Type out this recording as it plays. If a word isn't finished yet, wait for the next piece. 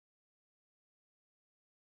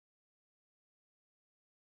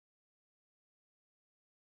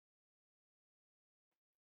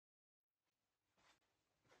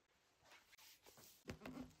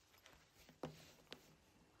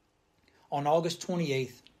on August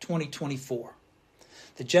 28, 2024,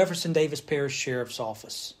 the Jefferson Davis Parish Sheriff's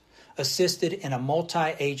Office assisted in a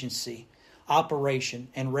multi-agency operation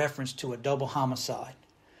in reference to a double homicide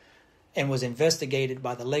and was investigated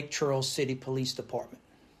by the Lake Charles City Police Department.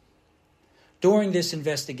 During this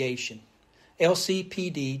investigation,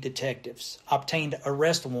 LCPD detectives obtained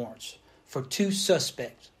arrest warrants for 2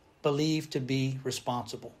 suspects believed to be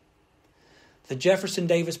responsible. The Jefferson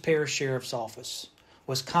Davis Parish Sheriff's Office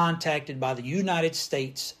was contacted by the United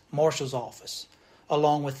States Marshal's Office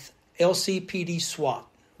along with LCPD SWAT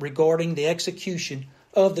regarding the execution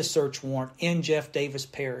of the search warrant in Jeff Davis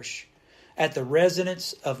Parish at the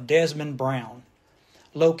residence of Desmond Brown,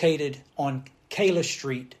 located on Kayla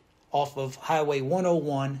Street off of Highway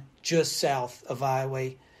 101, just south of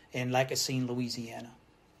Highway in Lacassine, Louisiana.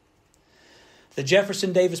 The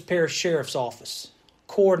Jefferson Davis Parish Sheriff's Office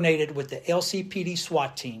coordinated with the LCPD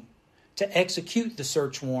SWAT team to execute the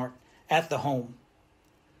search warrant at the home.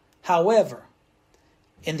 However,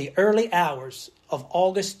 in the early hours of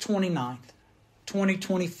August 29,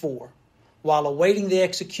 2024, while awaiting the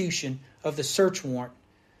execution of the search warrant,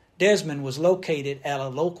 Desmond was located at a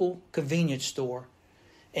local convenience store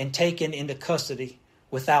and taken into custody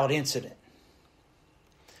without incident.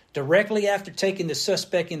 Directly after taking the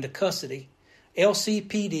suspect into custody,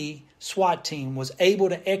 LCPD SWAT team was able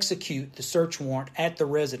to execute the search warrant at the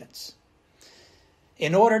residence.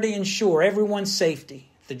 In order to ensure everyone's safety,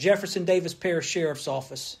 the Jefferson Davis Parish Sheriff's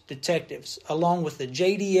Office detectives, along with the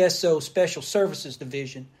JDSO Special Services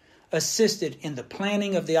Division, assisted in the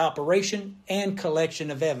planning of the operation and collection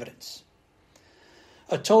of evidence.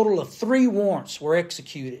 A total of 3 warrants were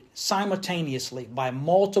executed simultaneously by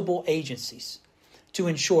multiple agencies to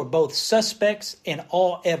ensure both suspects and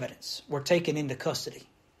all evidence were taken into custody.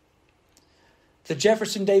 The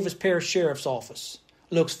Jefferson Davis Parish Sheriff's Office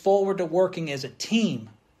looks forward to working as a team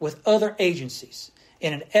with other agencies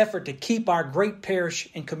in an effort to keep our great parish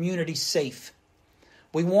and community safe.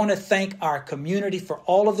 We want to thank our community for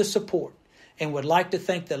all of the support and would like to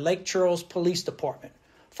thank the Lake Charles Police Department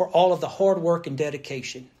for all of the hard work and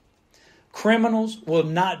dedication. Criminals will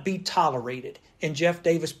not be tolerated in Jeff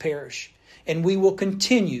Davis Parish, and we will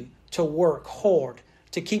continue to work hard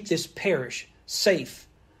to keep this parish safe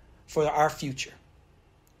for our future.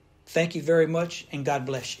 Thank you very much, and God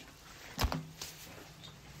bless you.